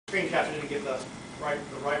screen capture didn't get the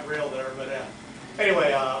right rail there, but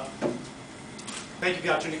anyway, thank you for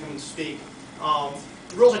the opportunity to come and speak.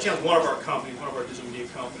 Real Estate Channel is one of our companies, one of our digital media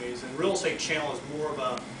companies, and Real Estate Channel is more of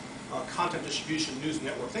a content distribution news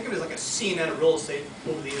network. Think of it as like a CNN of real estate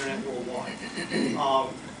over the internet worldwide.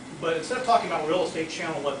 But instead of talking about Real Estate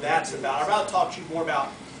Channel, what that's about, I'd rather talk to you more about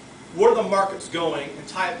where the market's going and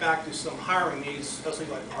tie it back to some hiring needs, especially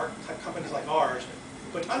like companies like ours.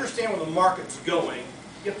 But to understand where the market's going,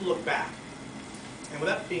 you have to look back. And with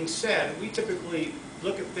that being said, we typically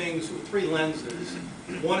look at things with three lenses.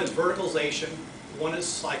 One is verticalization, one is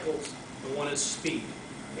cycles, and one is speed.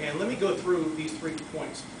 And let me go through these 3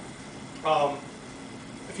 points.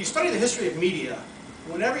 If you study the history of media,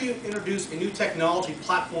 whenever you introduce a new technology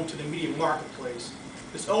platform to the media marketplace,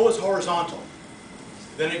 it's always horizontal.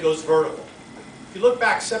 Then it goes vertical. If you look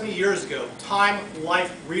back 70 years ago, Time,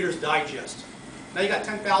 Life, Reader's Digest. Now you got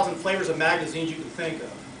 10,000 flavors of magazines you can think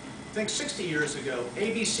of. Think 60 years ago,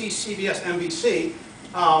 ABC, CBS, NBC.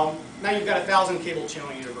 Now you've got 1,000 cable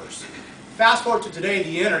channel universe. Fast forward to today,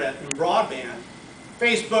 the internet and broadband,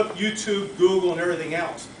 Facebook, YouTube, Google, and everything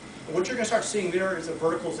else. And what you're going to start seeing there is a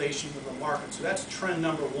verticalization of the market. So that's trend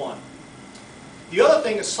number one. The other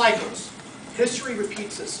thing is cycles. History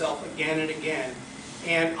repeats itself again and again.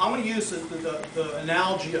 And I'm going to use the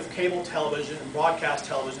analogy of cable television and broadcast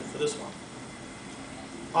television for this one.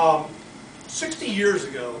 60 years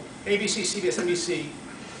ago, ABC, CBS, NBC,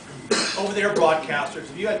 over-the-air broadcasters,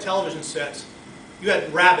 if you had television sets, you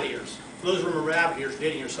had rabbit ears. For those who remember rabbit ears, you're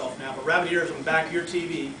dating yourself now, but rabbit ears on the back of your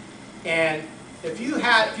TV. And if you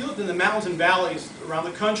lived in the mountains and valleys around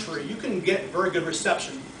the country, you couldn't get very good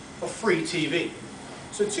reception of free TV.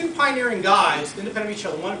 So two pioneering guys, independent of each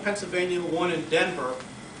other, one in Pennsylvania, one in Denver,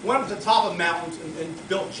 went up to the top of mountains and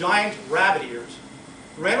built giant rabbit ears,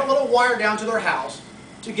 ran a little wire down to their house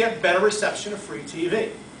to get better reception of free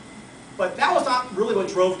TV. But that was not really what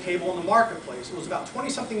drove cable in the marketplace. It was about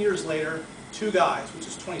 20-something years later, two guys, which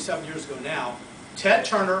is 27 years ago now, Ted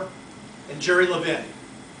Turner and Jerry Levin,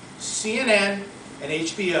 CNN and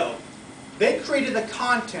HBO. They created the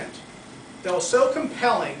content that was so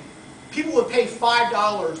compelling, people would pay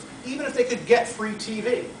 $5 even if they could get free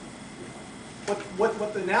TV.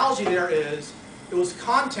 What the analogy there is, it was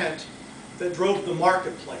content that drove the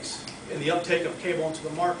marketplace and the uptake of cable into the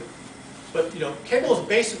market. But cable is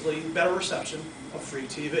basically better reception of free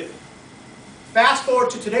TV. Fast forward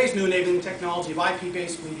to today's new enabling technology of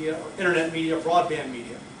IP-based media, or internet media, or broadband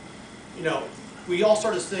media. We all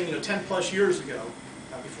started this thing 10+ years ago,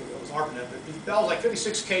 not before it was ARPANET, but that was like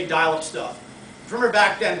 56K dial-up stuff. Remember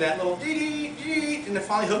back then, that little dee-dee-dee, and then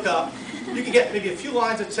finally hook up, you could get maybe a few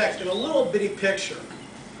lines of text and a little bitty picture.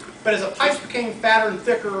 But as the pipes became fatter and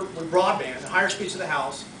thicker with broadband and higher speeds of the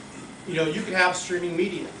house, you could have streaming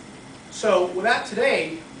media. So with that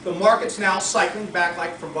today, the market's now cycling back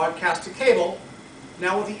like from broadcast to cable.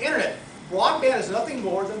 Now with the internet, broadband is nothing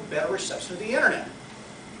more than better reception of the internet.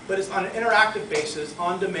 But it's on an interactive basis,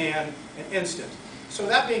 on demand, and instant. So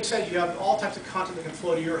that being said, you have all types of content that can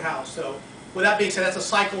flow to your house. So with that being said, that's a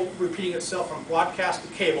cycle repeating itself from broadcast to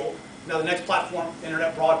cable. Now the next platform,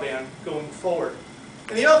 internet broadband, going forward.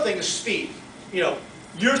 And the other thing is speed. Years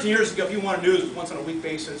and years ago, if you wanted news once on a week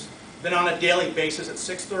basis, then on a daily basis at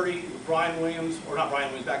 6:30, Brian Williams, or not Brian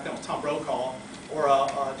Williams, back then it was Tom Brokaw, or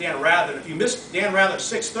Dan Rather. If you missed Dan Rather at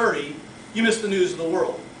 6:30, you missed the news of the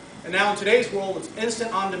world. And now in today's world, it's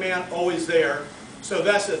instant, on demand, always there. So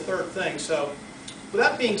that's the third thing. So with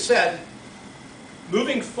that being said,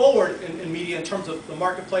 moving forward in media in terms of the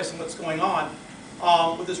marketplace and what's going on,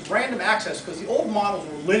 with this random access, because the old models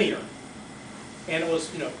were linear. And it was,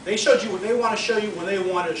 they showed you what they want to show you when they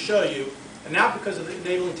wanted to show you. And now because of the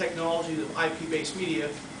enabling technology of IP-based media,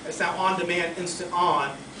 it's now on-demand, instant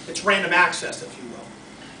on. It's random access, if you will.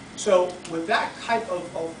 So with that type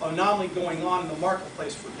of anomaly going on in the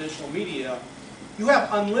marketplace for digital media, you have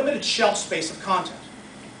unlimited shelf space of content.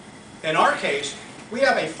 In our case, we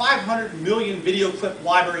have a 500 million video clip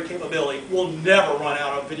library capability. We'll never run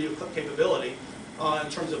out of video clip capability in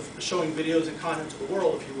terms of showing videos and content to the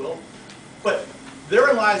world, if you will. But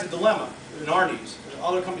therein lies the dilemma in our needs.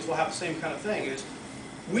 Other companies will have the same kind of thing, is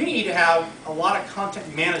we need to have a lot of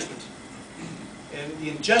content management. And the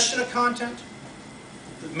ingestion of content,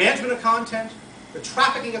 the management of content, the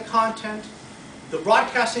trafficking of content, the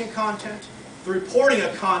broadcasting of content, the reporting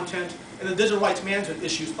of content, and the digital rights management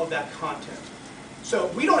issues of that content. So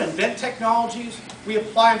we don't invent technologies, we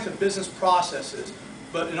apply them to business processes.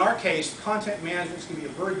 But in our case, content management is going to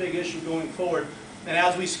be a very big issue going forward. And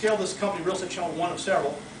as we scale this company, Real Estate Channel, one of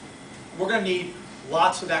several, we're going to need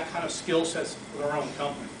lots of that kind of skill sets with our own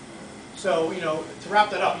company. So, to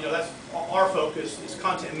wrap that up, that's our focus is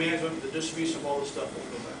content management, the distribution of all this stuff that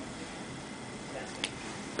we go back.